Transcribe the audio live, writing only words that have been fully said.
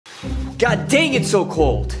God dang, it's so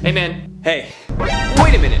cold. Hey, man. Hey,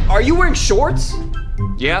 wait a minute. Are you wearing shorts?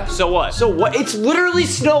 Yeah, so what? So what? It's literally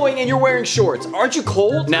snowing and you're wearing shorts. Aren't you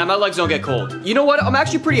cold? Nah, my legs don't get cold. You know what? I'm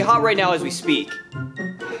actually pretty hot right now as we speak.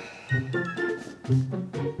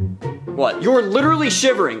 What? You're literally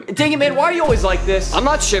shivering. Dang it, man, why are you always like this? I'm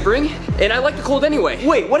not shivering, and I like the cold anyway.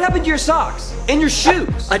 Wait, what happened to your socks? And your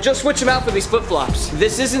shoes? I just switched them out for these flip-flops.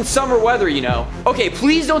 This isn't summer weather, you know. Okay,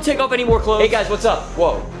 please don't take off any more clothes. Hey guys, what's up?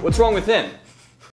 Whoa, what's wrong with him?